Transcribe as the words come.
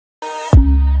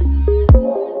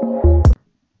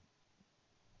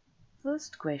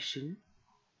First question.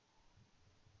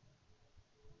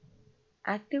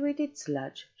 Activated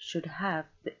sludge should have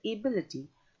the ability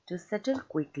to settle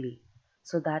quickly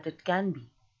so that it can be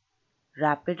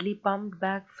rapidly pumped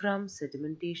back from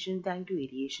sedimentation tank to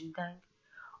aeration tank,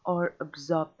 or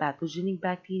absorb pathogenic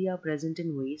bacteria present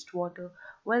in wastewater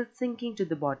while sinking to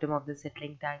the bottom of the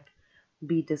settling tank,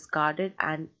 be discarded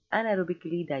and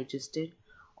anaerobically digested,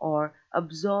 or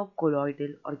absorb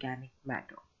colloidal organic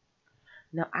matter.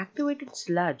 Now, activated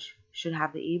sludge should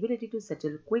have the ability to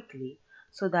settle quickly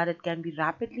so that it can be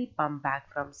rapidly pumped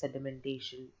back from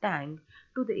sedimentation tank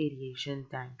to the aeration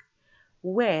tank,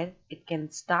 where it can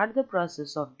start the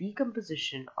process of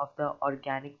decomposition of the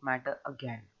organic matter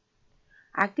again.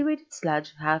 Activated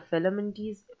sludge have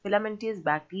filamentous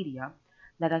bacteria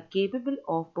that are capable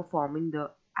of performing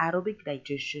the aerobic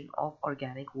digestion of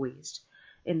organic waste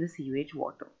in the sewage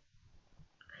water.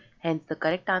 Hence, the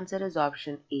correct answer is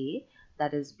option A,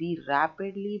 that is be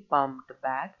rapidly pumped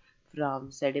back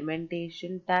from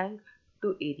sedimentation tank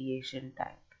to aeration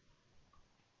tank.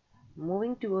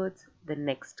 Moving towards the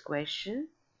next question.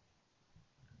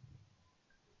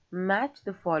 Match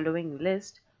the following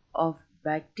list of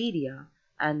bacteria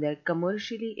and their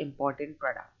commercially important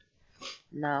product.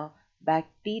 Now,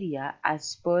 bacteria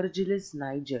Aspergillus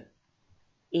niger,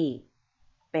 A,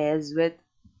 pairs with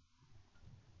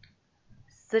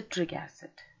citric acid,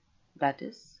 that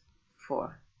is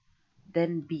 4.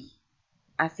 Then B,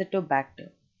 Acetobacter,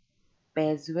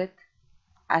 pairs with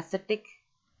acetic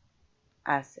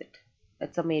acid.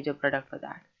 It's a major product for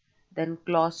that. Then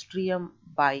Clostridium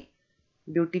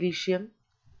botulinum,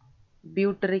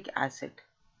 butyric acid.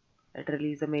 It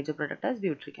releases a major product as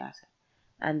butyric acid.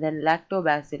 And then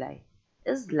Lactobacilli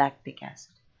is lactic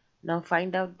acid. Now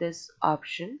find out this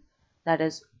option, that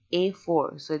is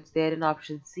A4. So it's there in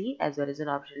option C as well as in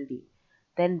option D.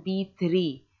 Then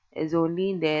B3 is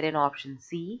only there in option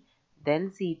C, then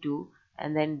C2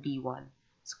 and then D1.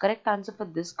 So correct answer for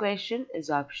this question is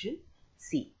option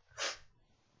C.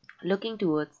 Looking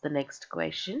towards the next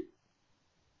question.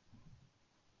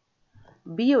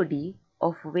 BOD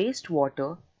of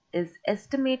wastewater is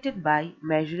estimated by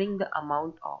measuring the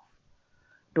amount of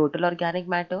total organic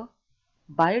matter,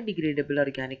 biodegradable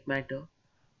organic matter,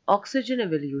 oxygen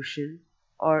evolution,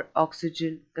 or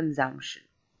oxygen consumption.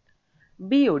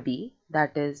 BOD,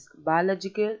 that is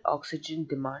biological oxygen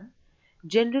demand,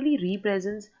 generally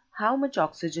represents how much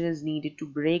oxygen is needed to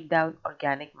break down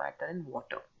organic matter in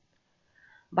water.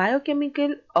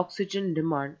 Biochemical oxygen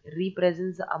demand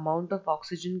represents the amount of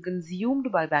oxygen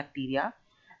consumed by bacteria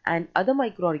and other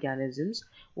microorganisms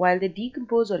while they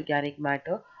decompose organic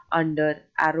matter under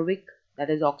aerobic, that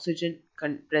is oxygen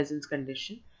presence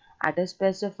condition, at a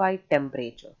specified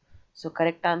temperature. So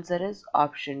correct answer is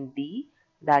option D,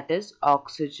 that is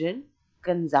oxygen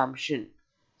consumption.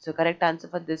 So correct answer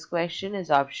for this question is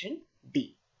option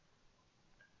D.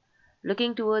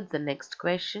 Looking towards the next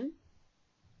question.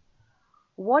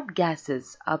 What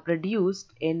gases are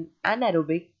produced in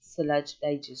anaerobic sludge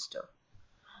digester?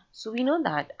 So we know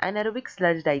that anaerobic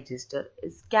sludge digester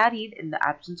is carried in the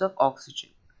absence of oxygen.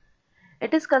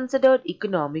 It is considered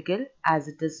economical as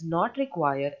it does not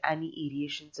require any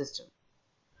aeration system.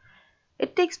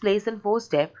 It takes place in 4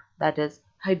 steps, that is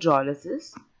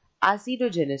hydrolysis,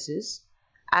 acidogenesis,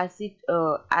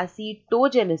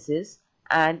 acetogenesis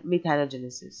and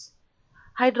methanogenesis.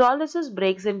 Hydrolysis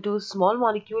breaks into small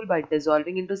molecule by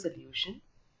dissolving into solution.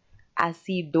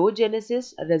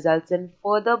 Acidogenesis results in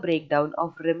further breakdown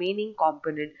of remaining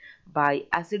component by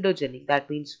acidogenic, that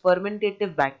means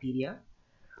fermentative bacteria.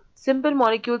 Simple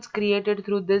molecules created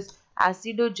through this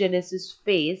acidogenesis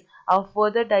phase are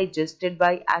further digested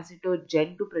by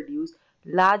acetogen to produce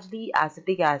largely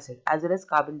acetic acid as well as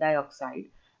carbon dioxide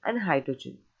and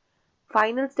hydrogen.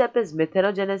 Final step is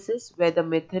methanogenesis, where the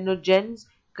methanogens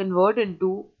convert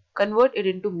it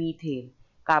into methane,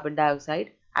 carbon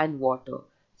dioxide and water.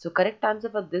 So correct answer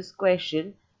for this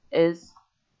question is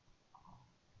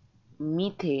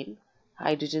methane,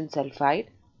 hydrogen sulfide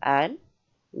and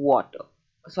water.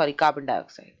 Sorry, carbon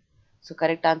dioxide. So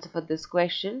correct answer for this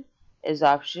question is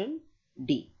option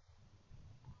D.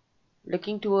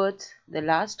 Looking towards the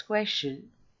last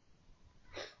question.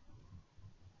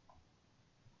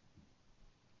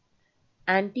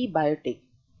 Antibiotic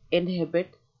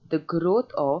inhibit the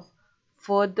growth of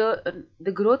or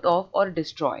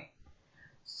destroy.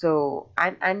 So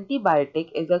an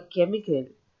antibiotic is a chemical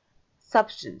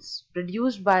substance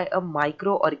produced by a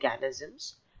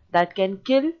microorganisms that can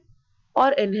kill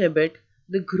or inhibit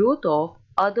the growth of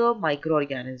other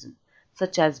microorganisms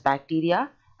such as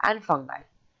bacteria and fungi,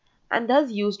 and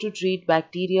thus used to treat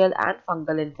bacterial and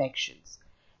fungal infections.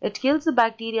 It kills the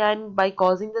bacteria and by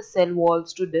causing the cell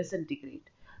walls to disintegrate.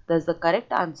 Thus, the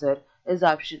correct answer is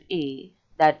option A,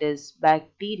 that is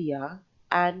bacteria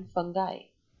and fungi.